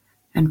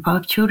 And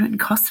 5 children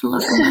cost a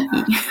lot of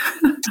money.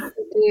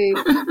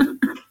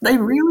 They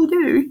really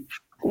do.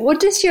 What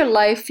does your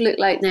life look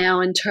like now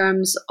in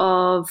terms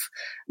of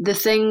the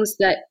things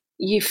that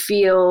you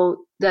feel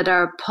that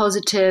are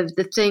positive,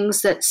 the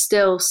things that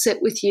still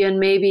sit with you, and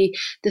maybe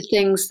the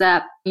things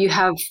that you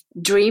have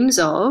dreams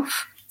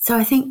of? So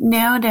I think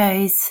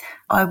nowadays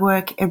I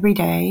work every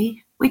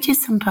day, which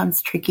is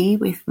sometimes tricky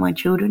with my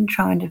children,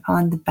 trying to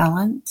find the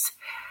balance.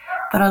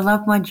 But I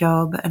love my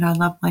job and I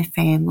love my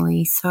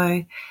family.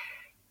 So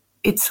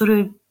it's sort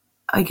of,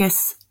 I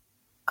guess,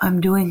 I'm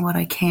doing what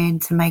I can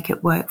to make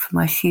it work for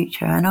my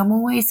future. And I'm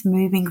always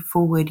moving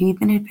forward,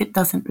 even if it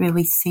doesn't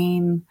really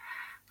seem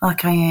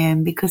like I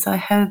am, because I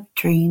have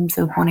dreams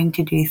of wanting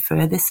to do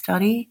further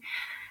study.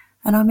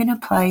 And I'm in a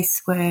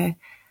place where,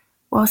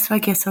 whilst I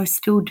guess I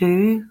still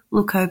do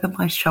look over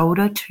my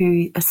shoulder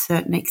to a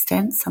certain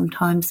extent,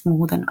 sometimes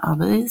more than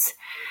others,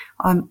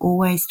 I'm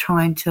always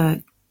trying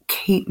to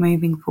keep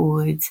moving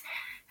forwards.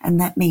 And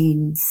that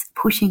means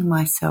pushing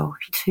myself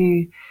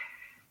to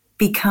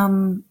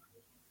become,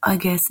 I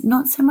guess,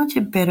 not so much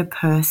a better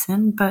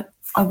person, but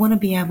I want to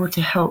be able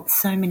to help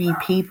so many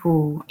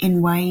people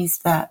in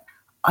ways that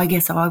I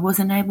guess I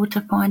wasn't able to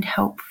find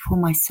help for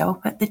myself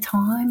at the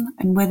time.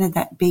 And whether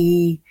that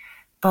be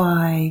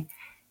by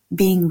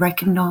being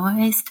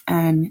recognised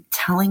and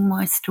telling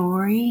my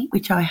story,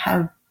 which I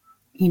have,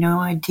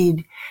 I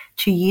did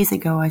 2 years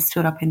ago. I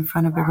stood up in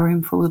front of a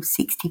room full of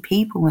 60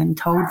 people and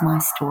told my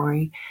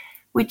story,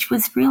 which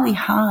was really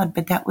hard,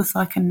 but that was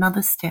like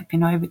another step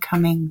in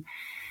overcoming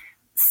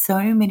so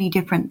many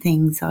different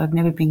things. I've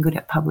never been good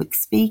at public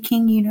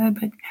speaking,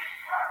 but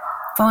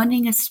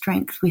finding a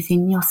strength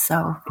within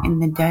yourself in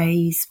the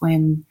days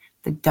when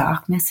the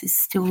darkness is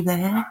still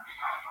there,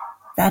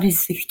 that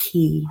is the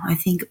key. I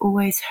think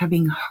always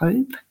having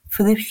hope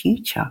for the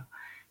future,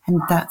 and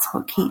that's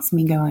what keeps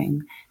me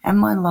going. And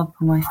my love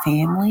for my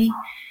family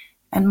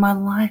and my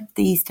life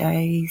these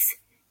days,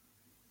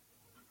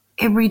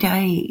 every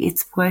day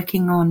it's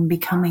working on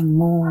becoming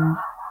more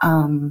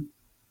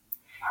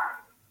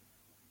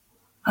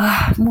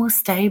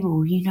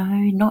stable,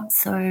 not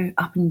so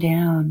up and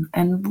down,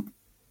 and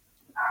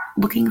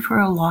looking for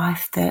a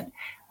life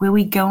where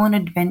we go on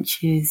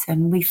adventures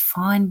and we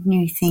find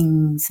new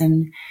things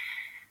and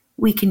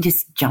we can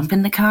just jump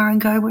in the car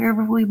and go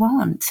wherever we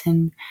want.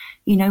 And,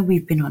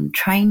 we've been on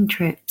train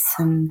trips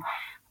and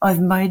I've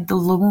mowed the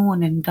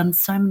lawn and done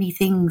so many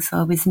things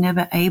I was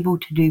never able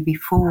to do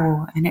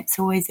before. And it's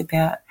always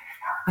about,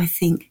 I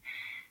think,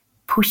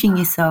 pushing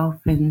yourself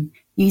and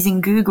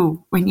using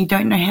Google when you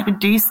don't know how to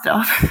do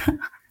stuff,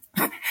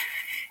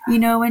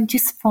 and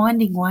just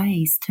finding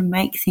ways to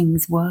make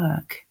things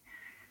work.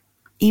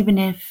 Even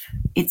if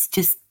it's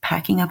just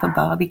packing up a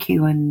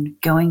barbecue and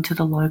going to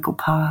the local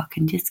park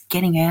and just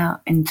getting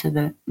out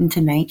into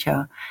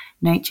nature.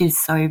 Nature is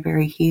so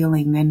very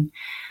healing. And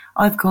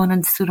I've gone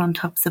and stood on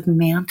tops of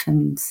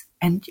mountains,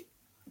 and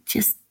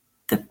just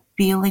the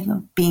feeling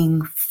of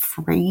being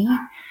free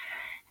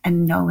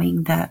and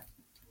knowing that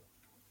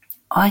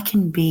I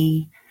can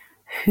be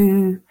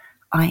who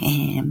I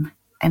am,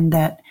 and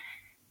that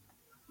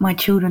my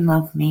children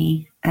love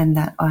me, and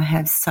that I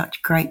have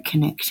such great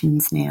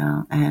connections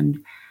now.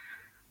 And,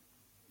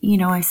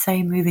 I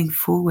say moving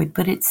forward,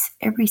 but it's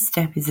every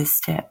step is a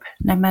step,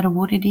 no matter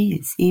what it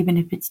is. Even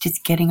if it's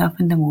just getting up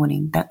in the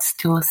morning, that's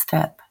still a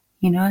step,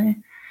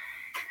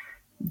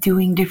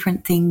 doing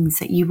different things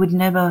that you would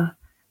never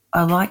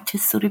I like to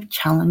sort of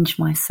challenge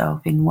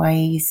myself in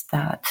ways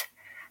that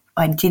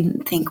I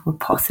didn't think were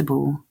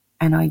possible.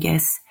 And I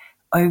guess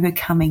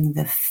overcoming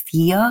the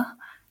fear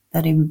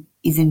that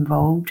is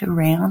involved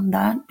around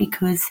that,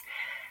 because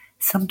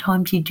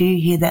sometimes you do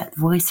hear that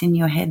voice in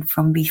your head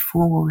from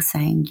before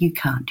saying, you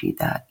can't do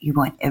that. You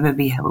won't ever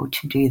be able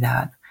to do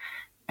that.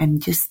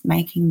 And just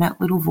making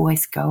that little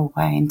voice go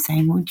away and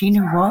saying, well, do you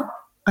know what?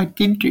 I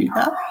did do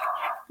that.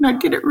 And I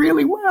did it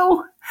really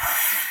well.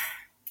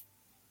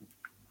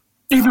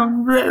 And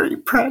I'm very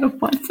proud of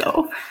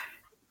myself.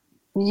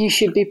 You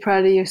should be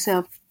proud of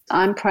yourself.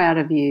 I'm proud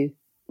of you.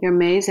 You're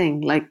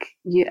amazing. Like,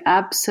 you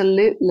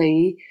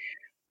absolutely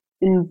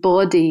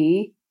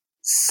embody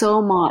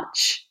so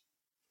much.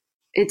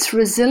 It's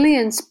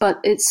resilience, but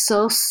it's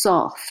so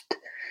soft.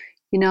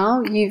 You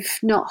know, you've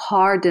not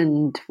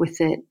hardened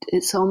with it.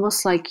 It's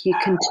almost like you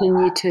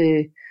continue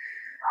to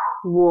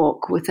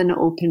walk with an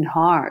open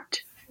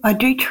heart. I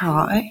do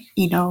try.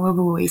 You know, I've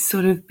always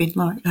sort of been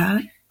like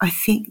that. I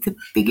think the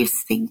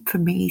biggest thing for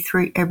me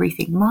through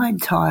everything, my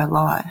entire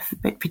life,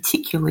 but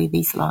particularly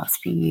these last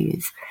few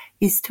years,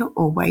 is to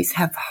always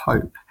have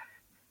hope,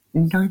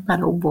 no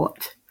matter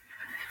what.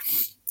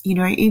 You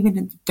know, even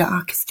in the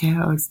darkest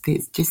hours,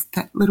 there's just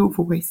that little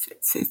voice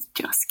that says,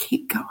 just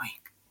keep going.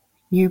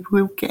 You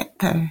will get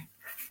there.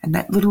 And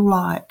that little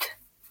light,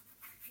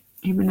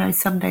 even though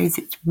some days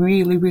it's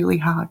really, really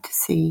hard to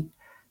see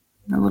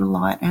the little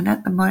light, and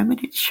at the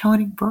moment it's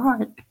shining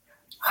bright.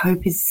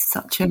 Hope is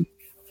such a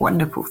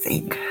wonderful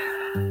thing.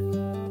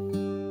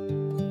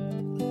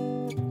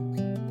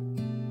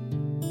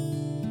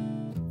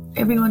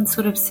 Everyone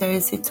sort of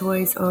says it's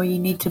always, oh, you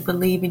need to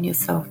believe in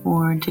yourself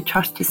more and to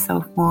trust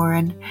yourself more.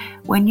 And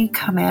when you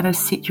come out of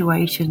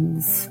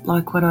situations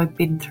like what I've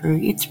been through,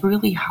 it's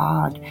really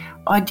hard.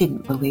 I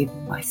didn't believe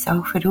in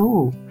myself at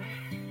all,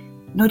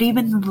 not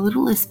even the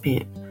littlest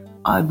bit.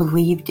 I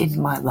believed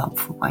in my love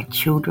for my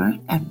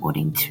children and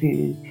wanting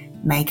to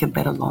make a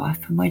better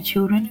life for my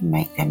children and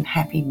make them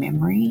happy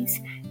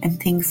memories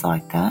and things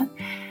like that.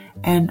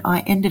 And I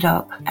ended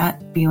up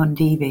at Beyond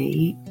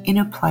DV in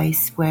a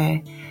place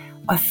where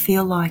I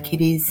feel like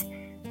it is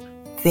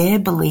their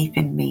belief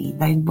in me.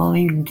 They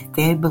loaned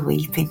their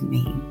belief in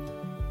me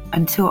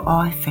until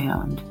I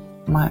found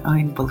my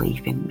own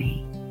belief in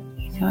me,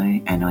 you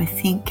know. And I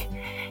think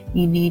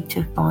you need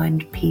to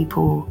find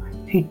people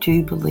who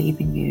do believe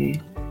in you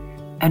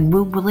and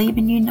will believe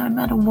in you no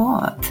matter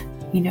what.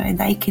 You know,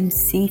 they can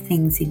see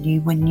things in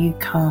you when you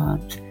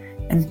can't,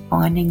 and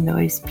finding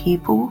those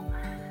people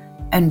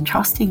and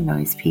trusting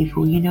those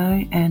people, you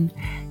know, and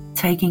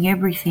taking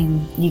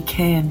everything you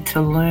can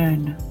to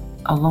learn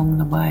along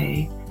the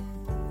way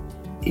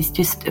is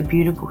just a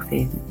beautiful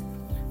thing.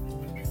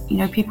 You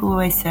know, people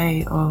always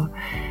say, oh,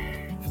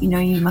 you know,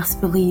 you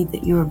must believe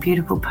that you're a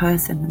beautiful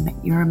person and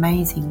that you're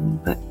amazing,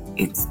 but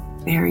it's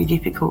very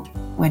difficult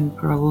when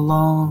for a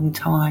long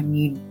time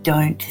you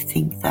don't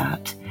think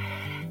that.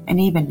 And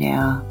even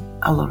now,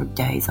 a lot of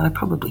days, I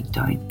probably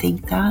don't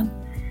think that.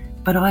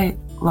 But I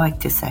like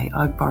to say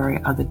I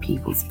borrow other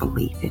people's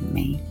belief in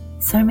me.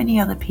 So many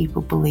other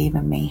people believe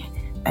in me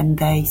and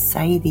they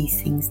say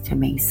these things to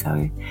me.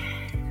 So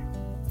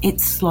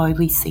it's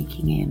slowly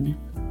sinking in.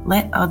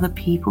 Let other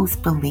people's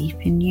belief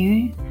in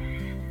you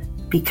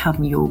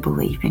become your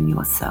belief in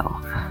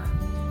yourself.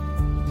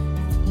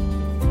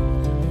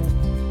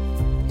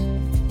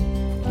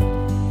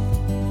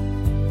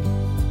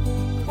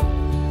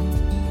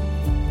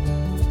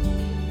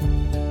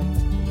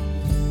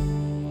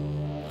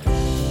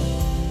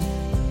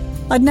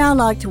 I'd now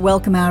like to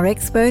welcome our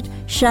expert,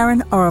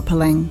 Sharon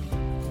Oropaling.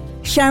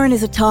 Sharon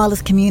is a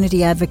tireless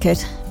community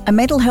advocate, a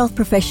mental health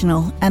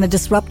professional and a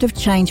disruptive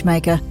change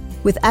maker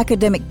with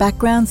academic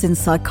backgrounds in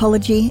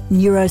psychology,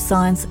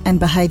 neuroscience and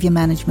behaviour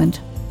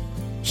management.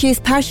 She is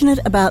passionate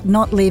about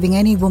not leaving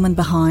any woman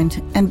behind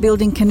and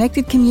building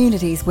connected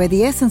communities where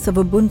the essence of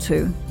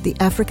Ubuntu, the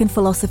African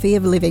philosophy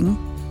of living,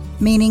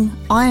 meaning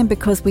I am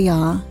because we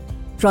are,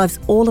 drives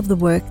all of the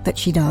work that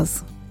she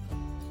does.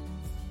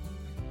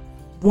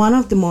 One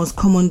of the most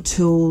common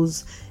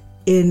tools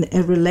in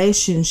a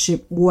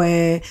relationship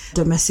where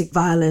domestic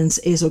violence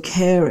is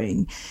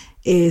occurring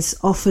is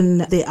often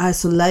the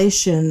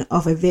isolation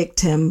of a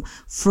victim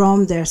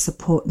from their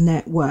support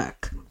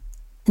network.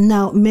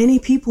 Now, many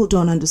people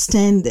don't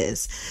understand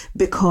this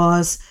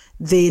because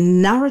the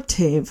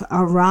narrative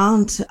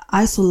around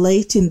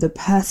isolating the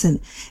person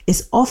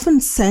is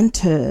often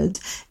centered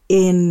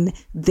in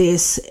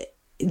this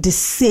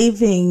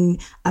deceiving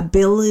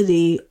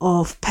ability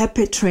of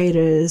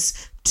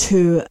perpetrators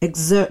to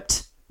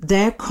exert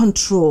their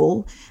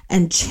control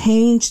and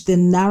change the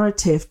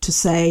narrative to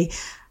say,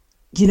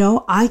 you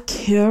know, I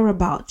care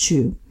about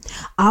you.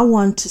 I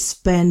want to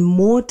spend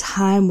more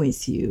time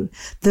with you.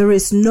 There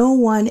is no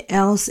one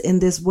else in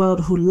this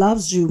world who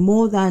loves you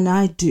more than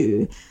I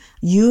do.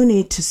 You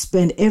need to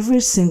spend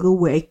every single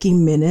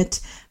waking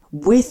minute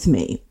with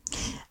me.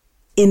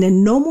 In a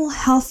normal,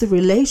 healthy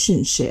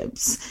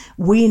relationships,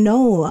 we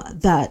know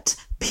that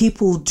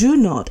people do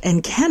not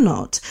and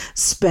cannot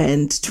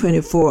spend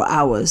 24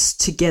 hours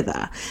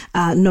together,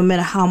 no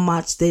matter how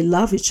much they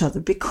love each other,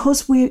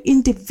 because we're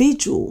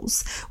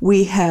individuals.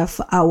 We have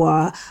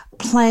our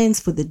plans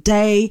for the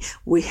day.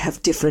 We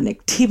have different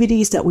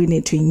activities that we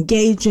need to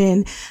engage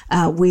in.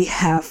 We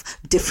have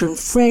different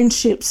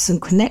friendships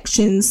and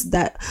connections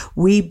that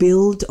we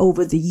build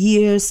over the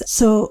years.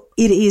 So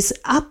it is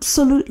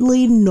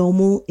absolutely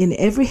normal in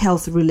every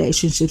healthy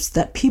relationships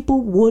that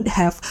people would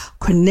have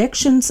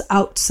connections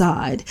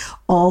outside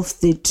of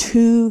the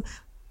two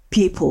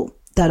people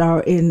that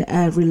are in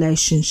a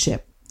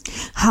relationship.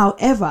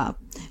 However,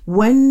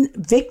 when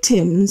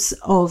victims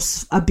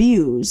of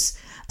abuse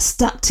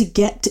start to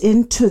get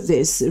into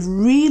this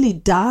really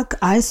dark,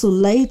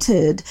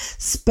 isolated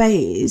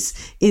space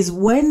is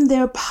when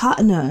their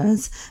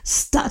partners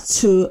start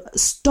to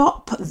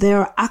stop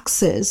their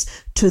access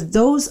to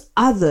those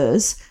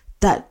others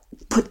that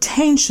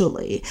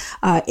potentially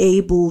are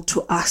able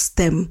to ask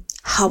them,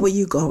 how are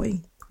you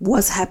going?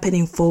 What's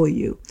happening for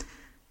you?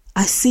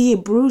 I see a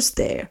bruise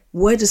there.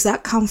 Where does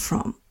that come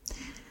from?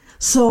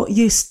 So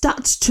you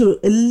start to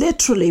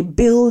literally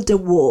build a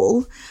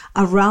wall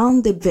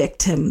around the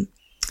victim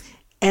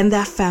and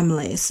their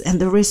families, and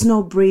there is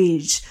no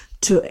bridge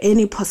to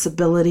any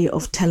possibility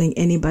of telling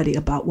anybody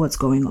about what's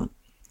going on.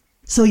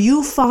 So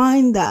you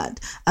find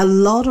that a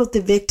lot of the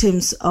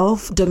victims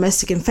of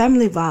domestic and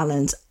family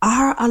violence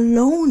are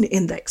alone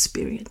in the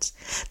experience.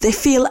 They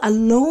feel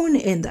alone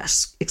in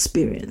that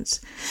experience.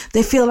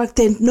 They feel like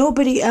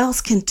nobody else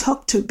can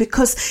talk to,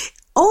 because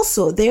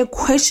also they're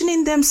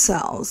questioning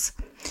themselves.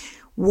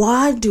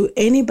 Why do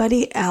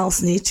anybody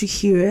else need to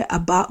hear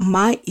about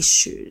my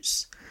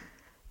issues?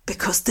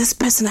 Because this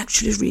person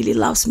actually really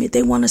loves me.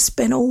 They want to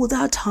spend all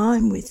their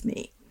time with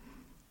me.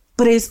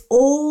 But it's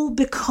all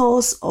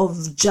because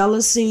of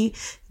jealousy.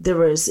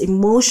 There is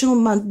emotional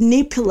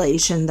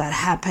manipulation that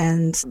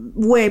happens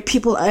where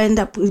people end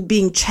up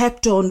being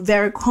checked on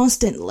very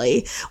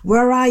constantly.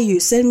 Where are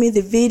you? Send me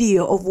the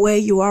video of where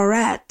you are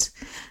at.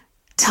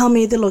 Tell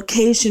me the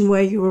location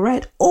where you are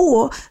at.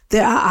 Or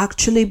they are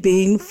actually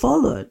being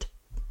followed.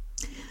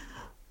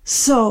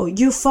 So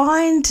you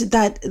find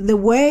that the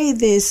way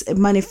this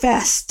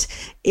manifests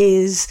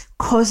is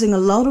causing a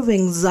lot of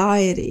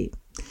anxiety.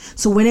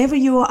 So whenever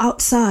you are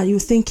outside, you're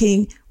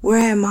thinking, where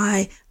am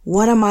I?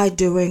 What am I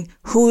doing?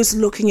 Who is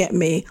looking at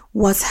me?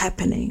 What's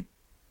happening?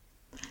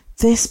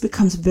 This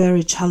becomes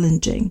very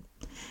challenging.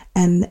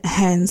 And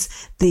hence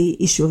the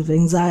issue of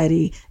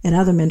anxiety and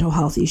other mental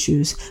health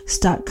issues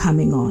start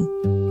coming on.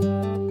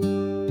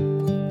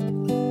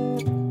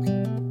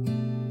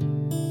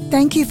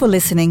 Thank you for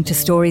listening to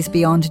Stories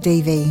Beyond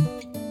DV.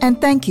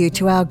 And thank you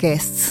to our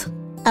guests,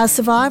 our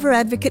survivor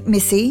advocate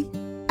Missy,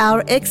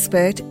 our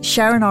expert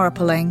Sharon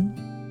Oropaleng,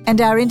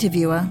 and our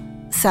interviewer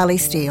Sally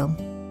Steele.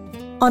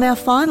 On our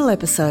final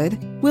episode,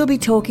 we'll be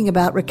talking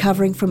about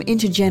recovering from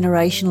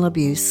intergenerational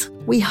abuse.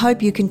 We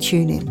hope you can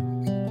tune in.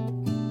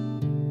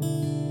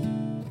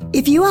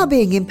 If you are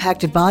being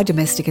impacted by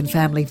domestic and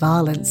family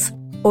violence,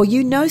 or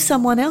you know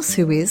someone else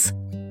who is,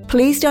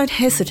 please don't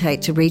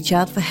hesitate to reach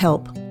out for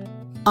help,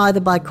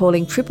 either by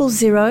calling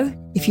 000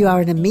 if you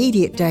are in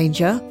immediate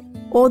danger,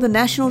 or the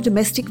National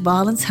Domestic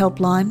Violence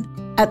Helpline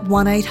at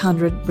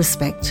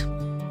 1-800-RESPECT.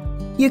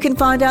 You can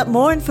find out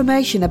more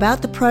information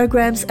about the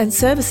programs and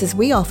services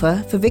we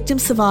offer for victim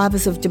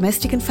survivors of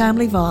domestic and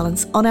family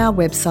violence on our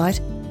website,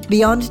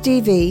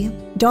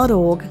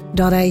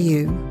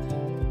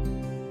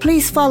 beyonddv.org.au.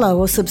 Please follow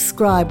or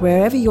subscribe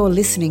wherever you're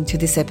listening to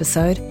this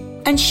episode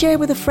and share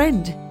with a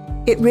friend.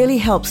 It really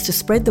helps to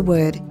spread the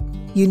word.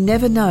 You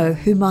never know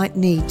who might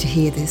need to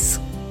hear this.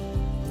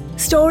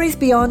 Stories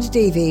Beyond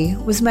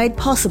DV was made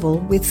possible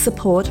with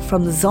support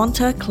from the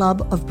Zonta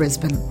Club of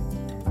Brisbane.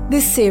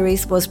 This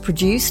series was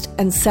produced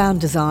and sound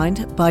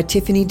designed by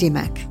Tiffany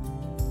Dimmack.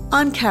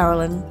 I'm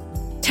Carolyn.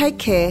 Take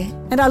care,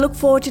 and I look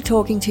forward to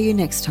talking to you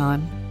next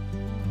time.